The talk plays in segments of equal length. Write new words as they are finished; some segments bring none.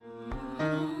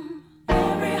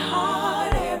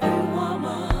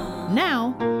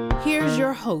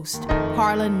host,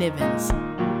 Carla Nivens.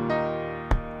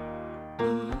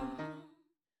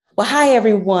 Well, hi,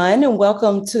 everyone, and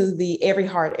welcome to the Every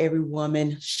Heart, Every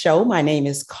Woman show. My name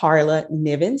is Carla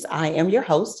Nivens. I am your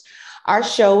host. Our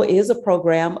show is a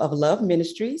program of Love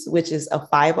Ministries, which is a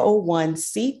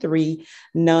 501c3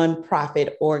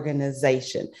 nonprofit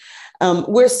organization.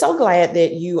 We're so glad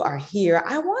that you are here.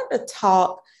 I want to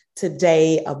talk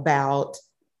today about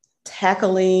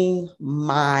tackling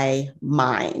my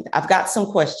mind. I've got some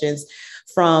questions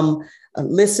from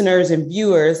listeners and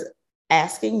viewers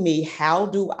asking me, how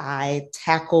do I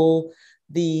tackle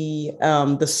the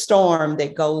storm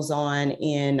that goes on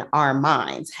in our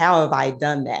minds? How have I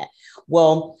done that?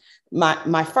 Well,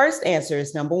 my first answer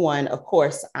is number one, of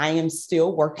course, I am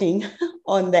still working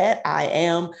on that. I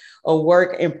am a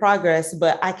work in progress,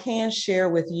 but I can share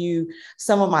with you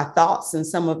some of my thoughts and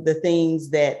some of the things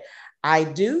that I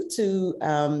do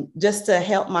to just to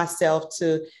help myself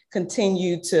to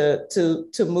continue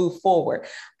to move forward.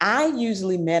 I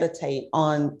usually meditate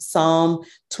on Psalm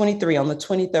 23, on the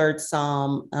 23rd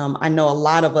Psalm. I know a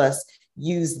lot of us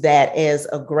use that as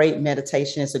a great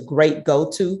meditation. It's a great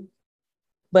go-to.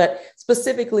 But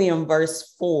specifically in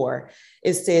verse 4,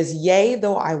 it says, "Yea,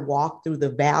 though I walk through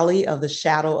the valley of the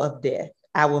shadow of death,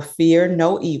 I will fear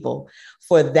no evil,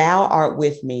 for thou art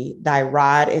with me, thy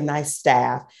rod and thy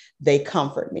staff, they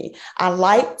comfort me." I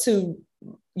like to,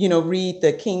 read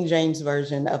the King James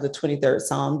version of the 23rd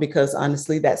Psalm, because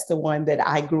honestly, that's the one that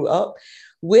I grew up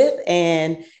with.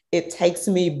 And it takes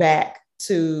me back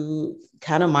to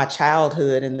kind of my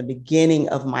childhood and the beginning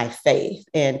of my faith.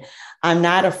 And I'm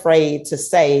not afraid to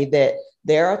say that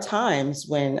there are times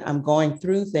when I'm going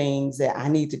through things that I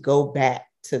need to go back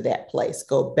to that place,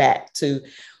 go back to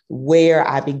where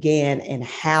I began and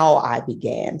how I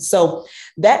began. So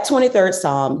that 23rd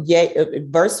Psalm,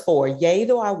 verse 4, "Yea,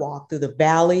 though I walk through the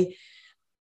valley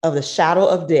of the shadow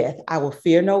of death, I will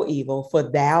fear no evil, for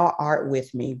thou art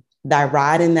with me. Thy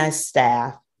rod and thy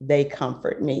staff, they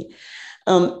comfort me."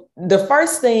 The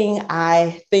first thing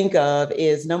I think of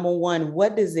is, number one,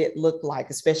 what does it look like,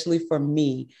 especially for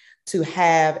me, to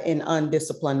have an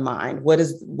undisciplined mind? What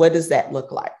does that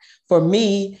look like? For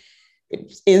me,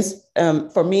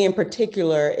 in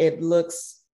particular, it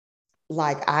looks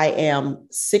like I am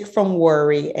sick from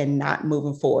worry and not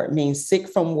moving forward. It means sick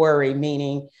from worry,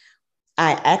 meaning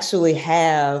I actually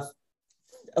have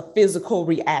a physical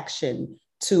reaction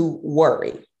to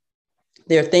worry.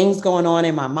 There are things going on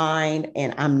in my mind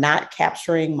and I'm not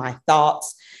capturing my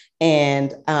thoughts.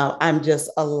 And I'm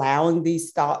just allowing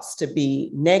these thoughts to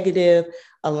be negative,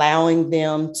 allowing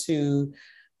them to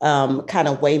kind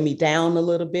of weigh me down a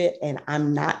little bit. And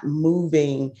I'm not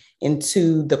moving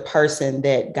into the person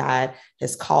that God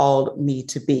has called me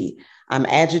to be. I'm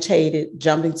agitated,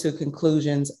 jumping to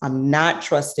conclusions. I'm not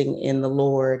trusting in the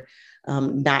Lord,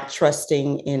 not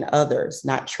trusting in others,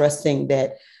 not trusting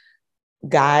that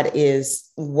God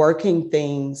is working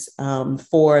things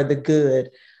for the good.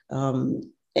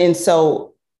 And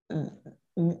so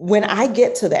when I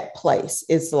get to that place,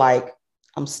 it's like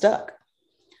I'm stuck.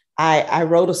 I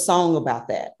wrote a song about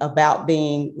that, about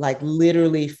being like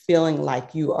literally feeling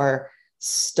like you are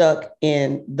stuck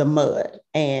in the mud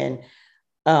and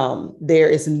there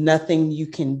is nothing you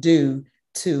can do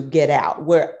to get out,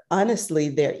 where honestly,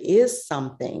 there is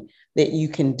something that you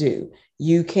can do.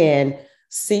 You can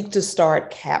seek to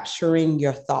start capturing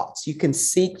your thoughts. You can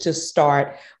seek to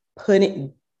start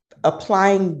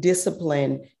applying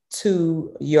discipline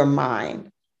to your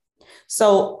mind.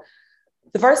 So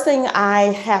the first thing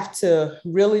I have to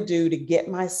really do to get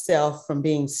myself from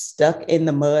being stuck in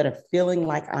the mud or feeling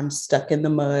like I'm stuck in the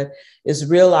mud is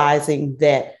realizing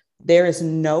that there is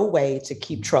no way to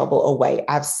keep trouble away.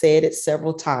 I've said it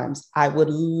several times. I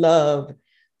would love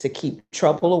to keep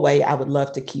trouble away. I would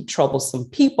love to keep troublesome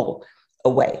people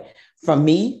away from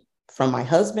me, from my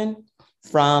husband,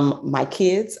 from my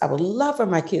kids. I would love for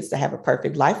my kids to have a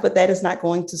perfect life, but that is not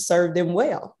going to serve them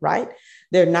well, right?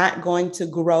 They're not going to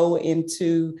grow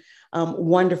into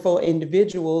wonderful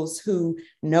individuals who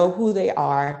know who they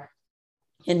are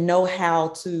and know how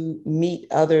to meet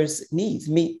others' needs,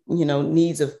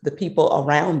 needs of the people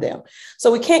around them.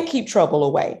 So we can't keep trouble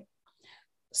away.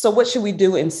 So what should we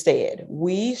do instead?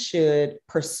 We should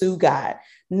pursue God,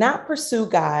 not pursue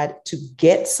God to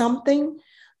get something,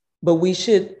 but we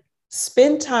should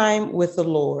spend time with the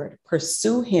Lord,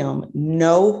 pursue him,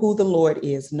 know who the Lord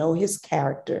is, know his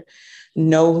character,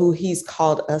 know who he's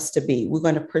called us to be. We're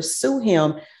going to pursue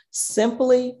him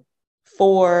simply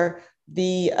for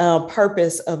the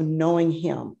purpose of knowing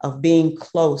him, of being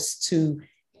close to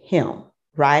him,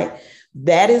 right?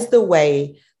 That is the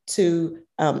way to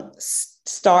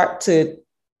start to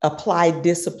apply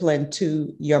discipline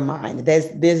to your mind. This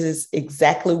is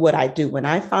exactly what I do. When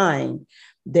I find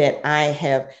that I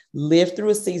have lived through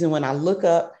a season, when I look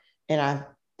up and I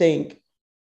think,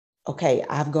 okay,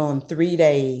 I've gone 3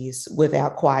 days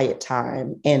without quiet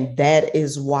time. And that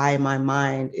is why my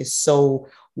mind is so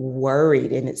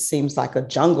worried. And it seems like a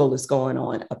jungle is going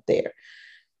on up there.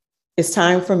 It's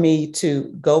time for me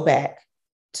to go back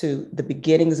to the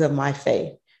beginnings of my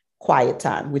faith. Quiet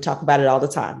time. We talk about it all the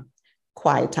time.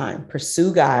 Quiet time.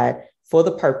 Pursue God for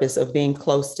the purpose of being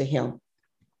close to him.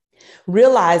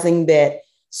 Realizing that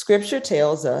Scripture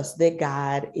tells us that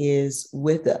God is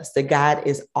with us, that God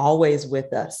is always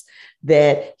with us,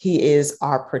 that he is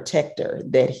our protector,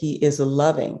 that he is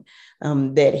loving,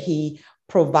 that he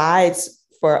provides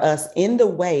for us in the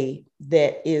way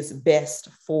that is best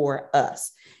for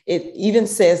us. It even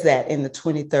says that in the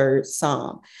 23rd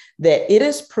Psalm, that it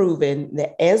is proven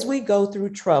that as we go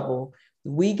through trouble,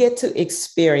 we get to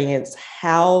experience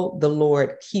how the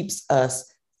Lord keeps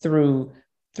us through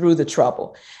the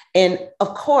trouble. And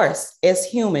of course, as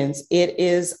humans, it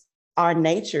is our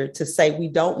nature to say we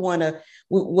don't want to,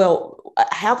 well,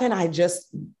 how can I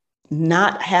just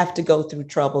not have to go through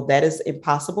trouble? That is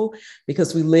impossible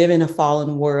because we live in a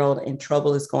fallen world and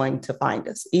trouble is going to find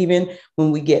us, even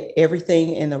when we get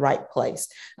everything in the right place.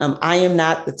 I am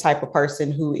not the type of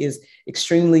person who is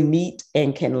extremely neat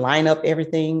and can line up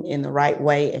everything in the right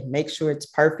way and make sure it's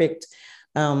perfect.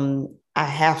 I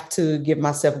have to give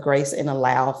myself grace and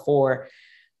allow for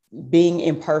being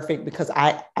imperfect because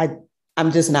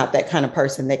I'm just not that kind of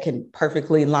person that can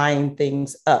perfectly line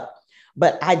things up.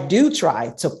 But I do try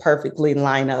to perfectly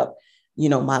line up,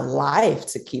 my life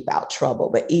to keep out trouble.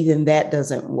 But even that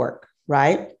doesn't work,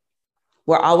 right?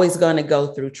 We're always going to go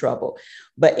through trouble.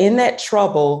 But in that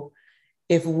trouble,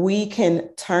 if we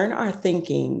can turn our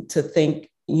thinking to think,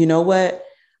 you know what,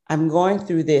 I'm going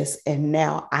through this and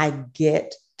now I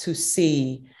get to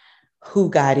see who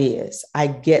God is. I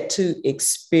get to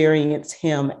experience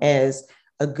him as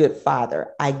a good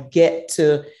father. I get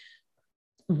to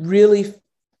really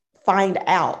find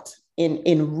out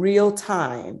in real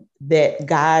time that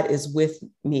God is with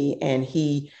me and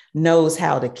he knows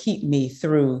how to keep me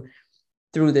through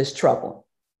this trouble.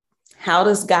 How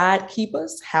does God keep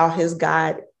us? How has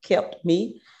God kept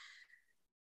me?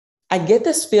 I get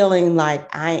this feeling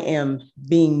like I am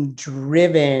being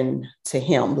driven to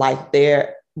him, like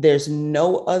there's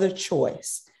no other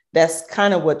choice. That's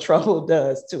kind of what trouble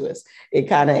does to us. It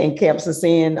kind of encamps us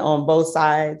in on both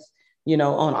sides,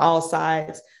 on all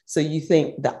sides. So you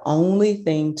think the only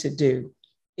thing to do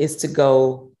is to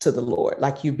go to the Lord,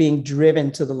 like you're being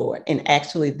driven to the Lord. And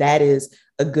actually, that is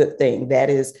a good thing. That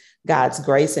is God's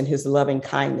grace and his loving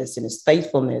kindness and his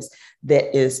faithfulness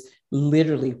that is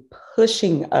literally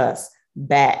pushing us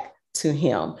back to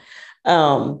him.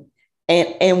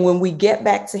 And when we get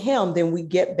back to him, then we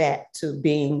get back to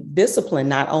being disciplined,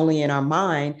 not only in our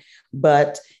mind,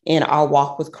 but in our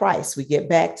walk with Christ. We get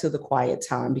back to the quiet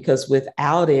time because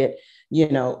without it,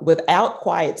 without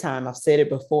quiet time, I've said it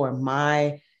before,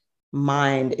 my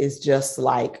mind is just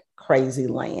like crazy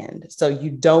land. So you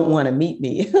don't want to meet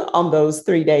me on those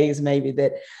 3 days, maybe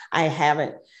that I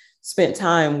haven't spent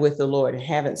time with the Lord and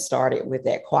haven't started with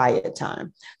that quiet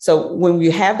time. So when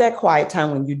you have that quiet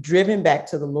time, when you're driven back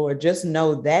to the Lord, just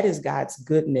know that is God's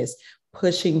goodness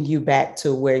pushing you back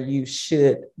to where you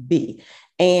should be.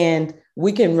 And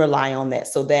we can rely on that.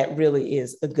 So that really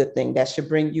is a good thing. That should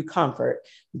bring you comfort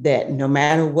that no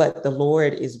matter what, the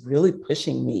Lord is really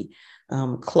pushing me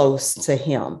close to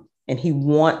him. And he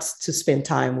wants to spend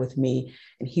time with me.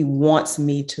 And he wants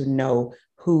me to know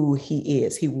who he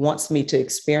is. He wants me to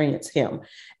experience him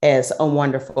as a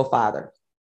wonderful father.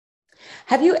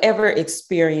 Have you ever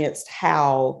experienced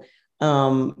how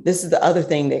this is the other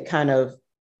thing that kind of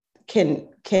can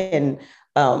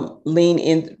lean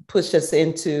in, push us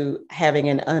into having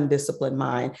an undisciplined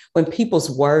mind when people's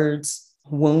words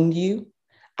wound you?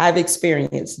 I've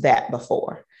experienced that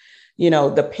before.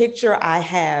 The picture I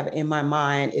have in my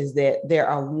mind is that there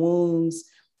are wounds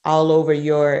all over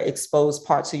your exposed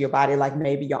parts of your body, like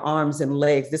maybe your arms and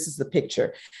legs. This is the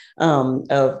picture of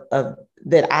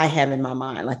that I have in my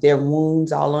mind. Like there are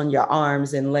wounds all on your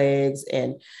arms and legs.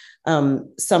 And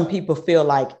some people feel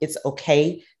like it's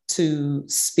okay to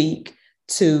speak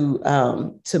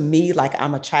to me like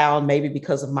I'm a child, maybe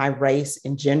because of my race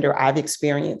and gender. I've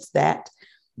experienced that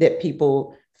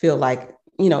people feel like,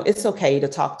 it's okay to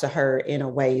talk to her in a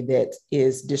way that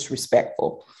is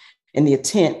disrespectful. And the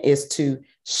intent is to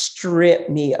strip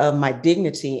me of my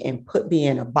dignity and put me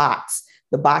in a box.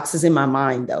 The box is in my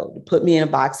mind, though, to put me in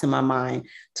a box in my mind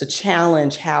to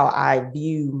challenge how I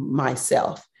view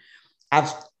myself.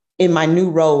 I've in my new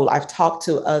role, I've talked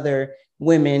to other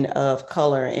women of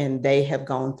color, and they have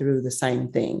gone through the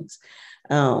same things.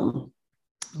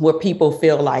 Where people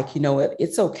feel like, you know,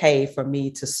 it's okay for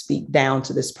me to speak down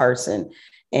to this person,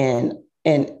 and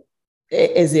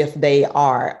as if they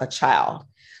are a child.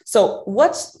 So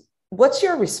what's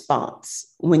your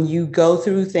response when you go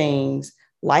through things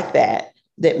like that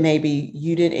maybe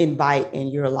you didn't invite in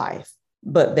your life,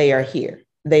 but they are here,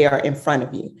 they are in front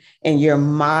of you, and your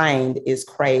mind is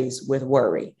crazed with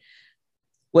worry?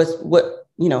 What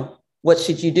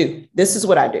should you do? This is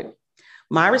what I do.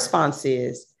 My response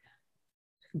is,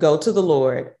 go to the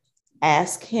Lord,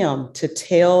 ask him to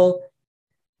tell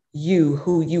you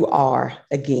who you are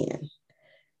again.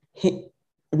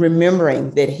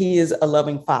 Remembering that he is a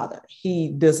loving father. He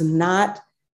does not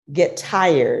get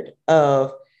tired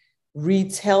of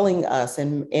retelling us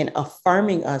and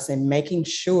affirming us and making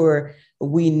sure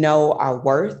we know our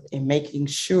worth, and making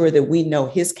sure that we know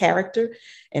his character,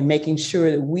 and making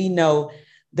sure that we know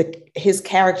his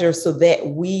character so that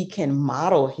we can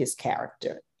model his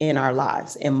character in our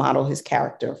lives and model his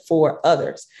character for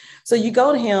others. So you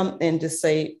go to him and just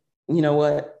say, you know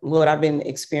what, Lord, I've been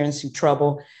experiencing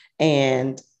trouble,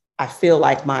 and I feel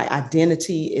like my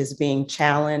identity is being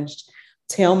challenged.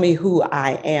 Tell me who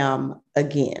I am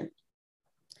again.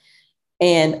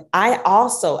 And I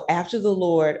also, after the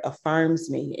Lord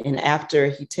affirms me, and after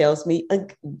he tells me,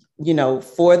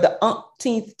 for the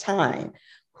umpteenth time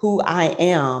who I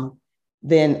am,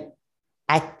 then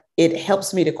it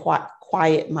helps me to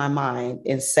quiet my mind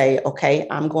and say, okay,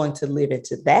 I'm going to live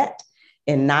into that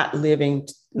and not live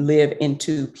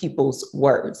into people's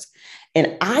words.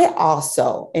 And I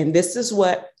also, and this is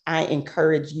what I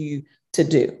encourage you to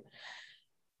do,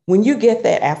 when you get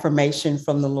that affirmation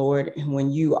from the Lord, and when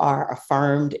you are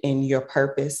affirmed in your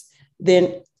purpose,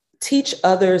 then teach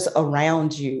others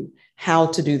around you how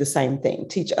to do the same thing.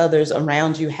 Teach others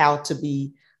around you how to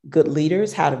be good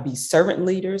leaders, how to be servant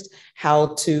leaders,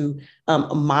 how to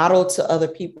model to other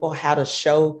people, how to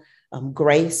show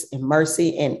grace and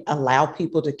mercy, and allow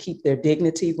people to keep their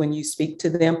dignity when you speak to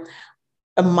them.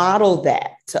 Model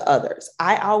that to others.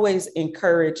 I always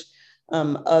encourage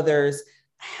others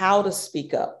how to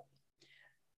speak up,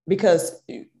 because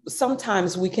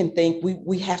sometimes we can think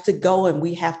we have to go and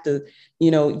we have to,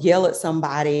 yell at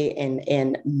somebody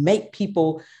and make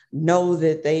people know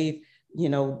that they've,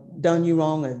 done you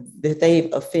wrong, or that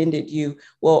they've offended you.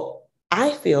 Well,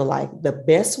 I feel like the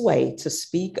best way to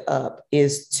speak up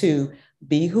is to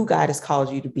be who God has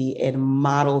called you to be, and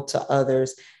model to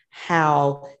others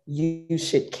how you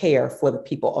should care for the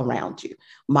people around you.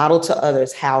 Model to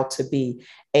others how to be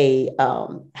a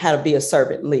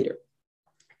servant leader.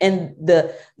 And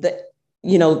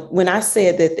when I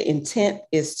said that the intent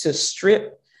is to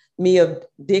strip me of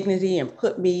dignity and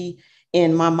put me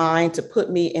in my mind, to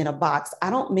put me in a box, I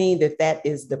don't mean that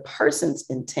is the person's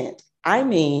intent. I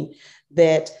mean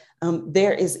that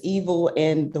there is evil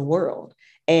in the world,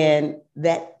 and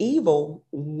that evil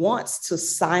wants to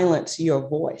silence your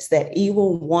voice. That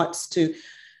evil wants to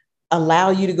allow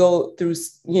you to go through,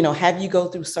 have you go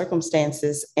through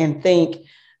circumstances and think,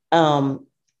 I'm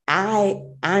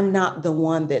not the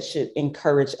one that should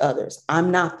encourage others.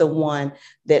 I'm not the one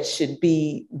that should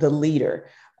be the leader,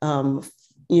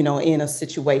 in a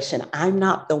situation. I'm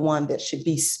not the one that should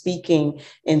be speaking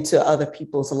into other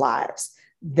people's lives.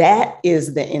 That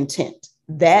is the intent.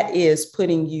 That is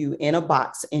putting you in a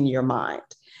box in your mind.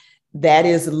 That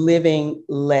is living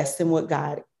less than what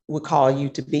God would call you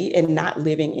to be, and not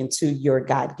living into your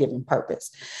God-given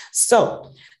purpose.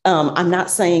 So I'm not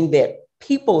saying that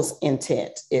people's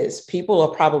intent is, people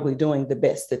are probably doing the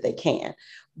best that they can,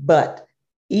 but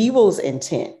evil's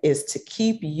intent is to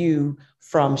keep you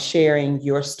from sharing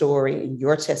your story and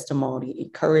your testimony,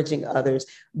 encouraging others,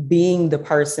 being the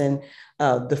person,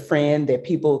 the friend that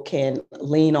people can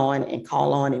lean on and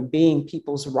call on, and being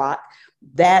people's rock.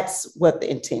 That's what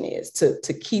the intent is,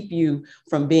 to keep you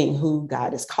from being who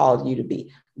God has called you to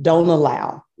be. Don't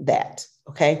allow that,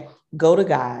 okay? Go to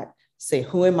God, say,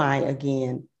 who am I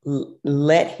again?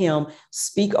 Let him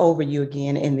speak over you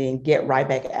again, and then get right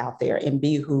back out there and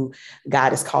be who God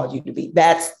has called you to be.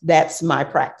 That's my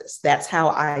practice. That's how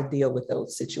I deal with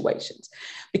those situations,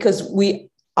 because we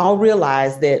all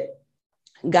realize that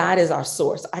God is our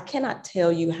source. I cannot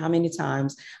tell you how many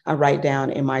times I write down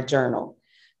in my journal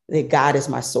that God is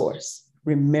my source.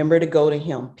 Remember to go to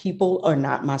him. People are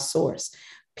not my source.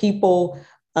 People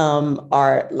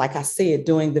are, like I said,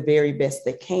 doing the very best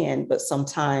they can, but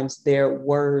sometimes their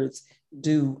words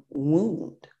do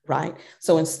wound, right?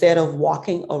 So instead of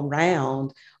walking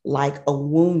around like a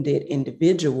wounded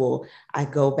individual, I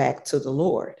go back to the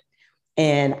Lord,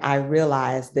 and I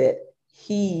realize that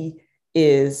He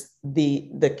is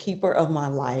the keeper of my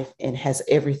life and has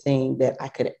everything that I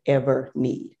could ever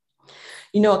need.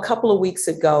 A couple of weeks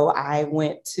ago, I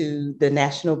went to the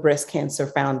National Breast Cancer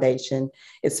Foundation.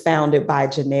 It's founded by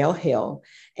Janelle Hill.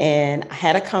 And I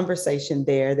had a conversation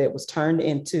there that was turned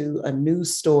into a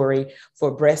news story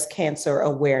for Breast Cancer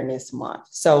Awareness Month.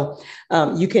 So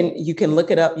you can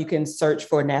look it up. You can search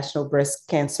for National Breast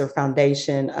Cancer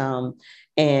Foundation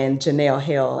and Janelle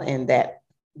Hill, and that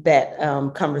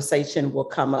conversation will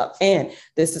come up. And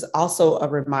this is also a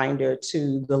reminder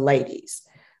to the ladies.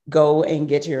 Go and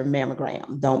get your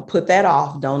mammogram. Don't put that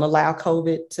off. Don't allow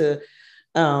COVID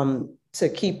to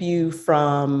keep you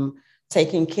from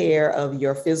taking care of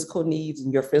your physical needs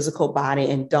and your physical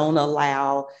body, and don't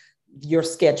allow your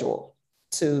schedule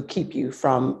to keep you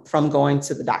from going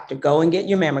to the doctor. Go and get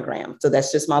your mammogram. So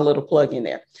that's just my little plug in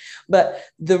there. But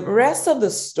the rest of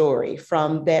the story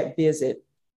from that visit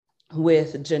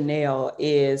with Janelle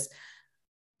is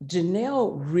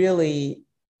Janelle really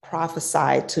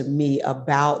prophesied to me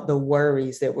about the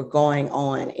worries that were going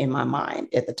on in my mind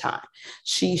at the time.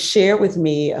 She shared with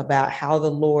me about how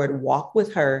the Lord walked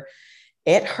with her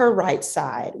at her right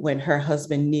side when her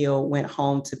husband Neil went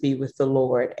home to be with the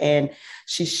Lord. And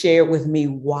she shared with me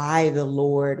why the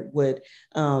Lord would,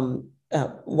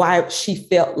 why she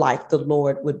felt like the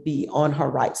Lord would be on her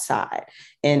right side.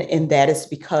 And that is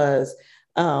because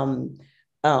the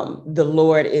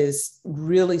Lord is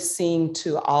really seeing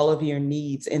to all of your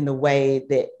needs in the way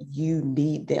that you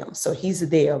need them. So he's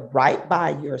there right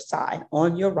by your side,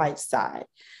 on your right side,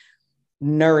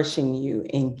 nourishing you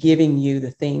and giving you the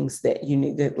things that you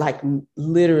need, that like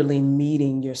literally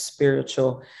meeting your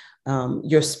spiritual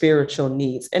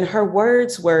needs. And her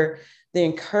words were the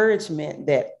encouragement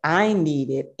that I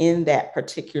needed in that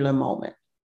particular moment.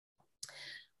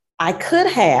 I could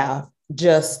have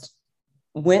just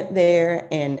went there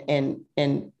and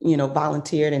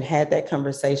volunteered and had that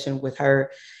conversation with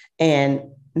her and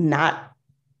not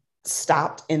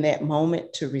stopped in that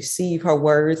moment to receive her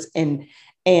words and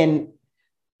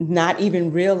not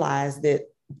even realize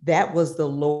that was the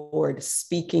Lord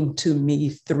speaking to me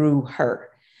through her.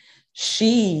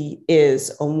 She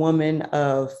is a woman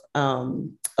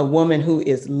who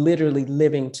is literally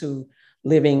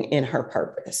living in her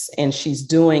purpose. And she's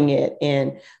doing it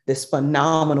in this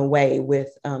phenomenal way with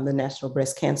the National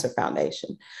Breast Cancer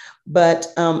Foundation. But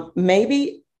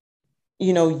maybe,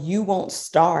 you won't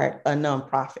start a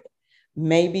nonprofit.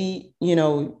 Maybe,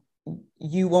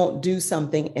 you won't do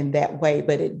something in that way,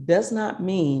 but it does not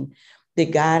mean that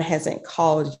God hasn't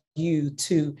called you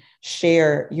to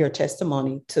share your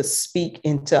testimony, to speak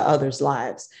into others'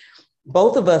 lives.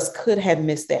 Both of us could have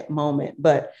missed that moment,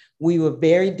 but we were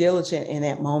very diligent in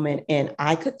that moment. And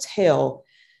I could tell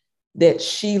that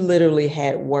she literally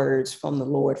had words from the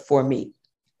Lord for me.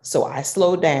 So I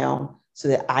slowed down so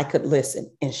that I could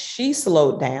listen. And she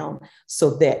slowed down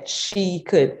so that she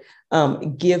could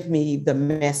give me the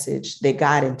message that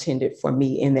God intended for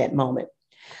me in that moment.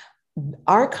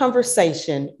 Our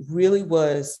conversation really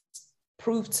was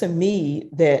proof to me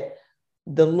that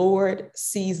the Lord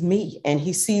sees me and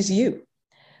he sees you.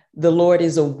 The Lord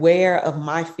is aware of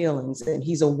my feelings and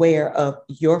he's aware of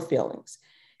your feelings.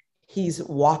 He's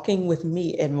walking with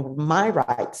me at my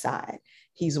right side.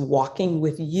 He's walking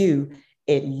with you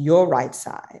at your right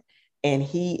side. And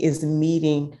he is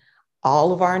meeting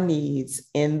all of our needs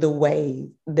in the way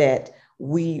that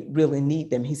we really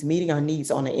need them. He's meeting our needs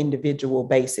on an individual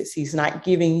basis. He's not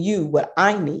giving you what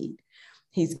I need.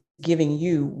 He's giving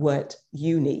you what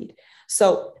you need.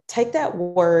 So take that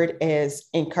word as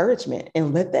encouragement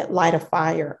and let that light a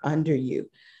fire under you.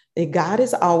 That God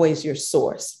is always your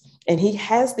source. And he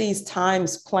has these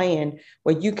times planned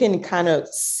where you can kind of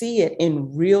see it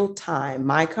in real time.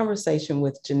 My conversation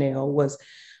with Janelle was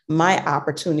my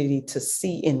opportunity to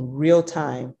see in real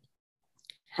time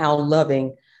how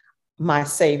loving my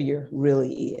Savior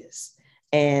really is,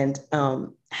 and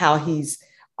how he's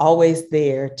always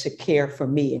there to care for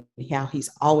me, and how he's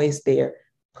always there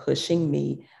pushing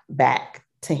me back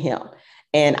to him.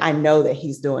 And I know that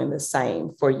he's doing the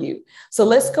same for you. So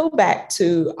let's go back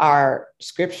to our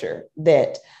scripture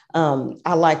that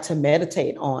I like to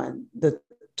meditate on, the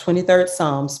 23rd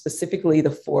Psalm, specifically the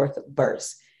 4th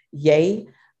verse. Yea,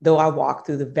 though I walk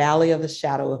through the valley of the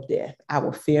shadow of death, I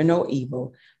will fear no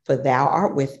evil, for thou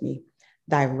art with me.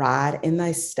 Thy rod and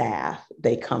thy staff,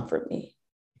 they comfort me,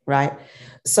 right?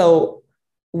 So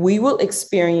we will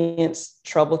experience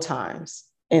troubled times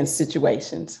and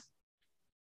situations.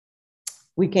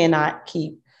 We cannot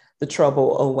keep the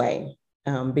trouble away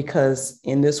because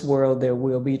in this world, there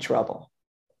will be trouble.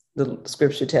 The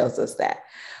scripture tells us that.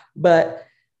 But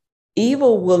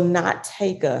Evil will not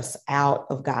take us out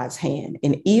of God's hand.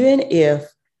 And even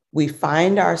if we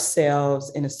find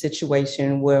ourselves in a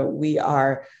situation where we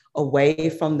are away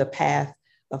from the path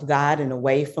of God and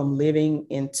away from living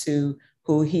into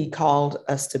who he called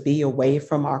us to be, away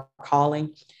from our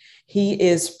calling, he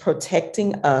is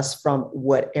protecting us from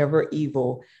whatever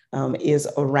evil is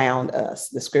around us.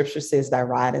 The scripture says, thy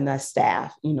rod and thy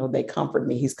staff, they comfort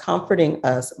me. He's comforting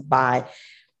us by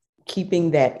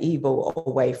keeping that evil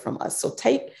away from us. So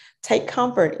take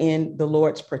comfort in the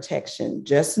Lord's protection.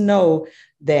 Just know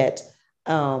that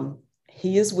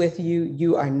he is with you.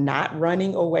 You are not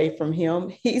running away from him.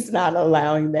 He's not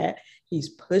allowing that. He's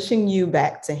pushing you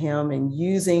back to him and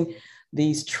using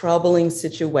these troubling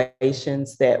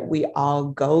situations that we all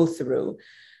go through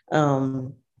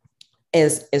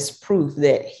as proof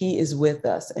that he is with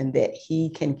us and that he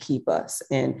can keep us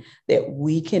and that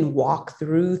we can walk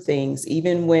through things,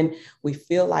 even when we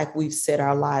feel like we've set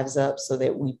our lives up so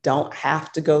that we don't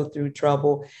have to go through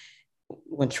trouble.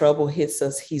 When trouble hits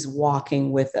us, he's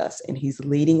walking with us and he's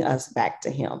leading us back to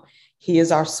him. He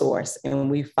is our source. And when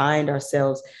we find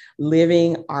ourselves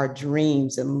living our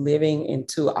dreams and living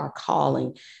into our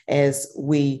calling as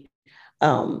we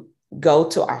go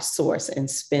to our source and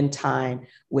spend time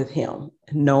with him,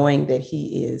 knowing that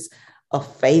he is a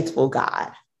faithful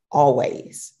God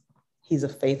always. He's a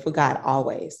faithful God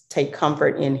always. Take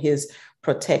comfort in his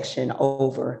protection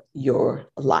over your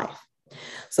life.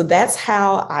 So that's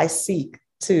how I seek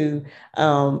to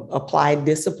apply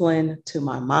discipline to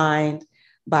my mind,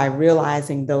 by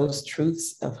realizing those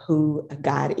truths of who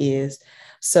God is.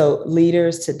 So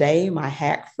leaders, today, my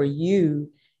hack for you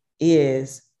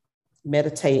is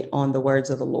meditate on the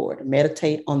words of the Lord.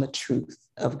 Meditate on the truth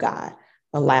of God.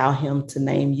 Allow him to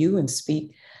name you and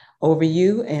speak over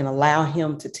you, and allow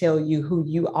him to tell you who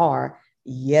you are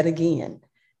yet again.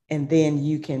 And then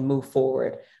you can move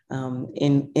forward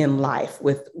in life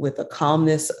with a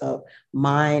calmness of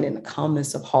mind and a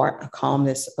calmness of heart, a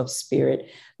calmness of spirit,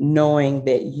 knowing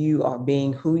that you are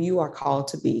being who you are called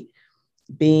to be,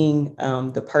 being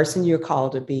the person you're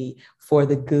called to be for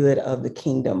the good of the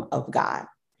kingdom of God.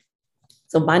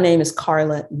 So my name is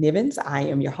Carla Nivens. I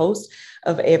am your host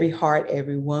of Every Heart,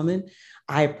 Every Woman.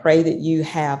 I pray that you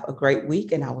have a great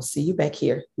week, and I will see you back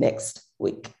here next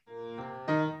week.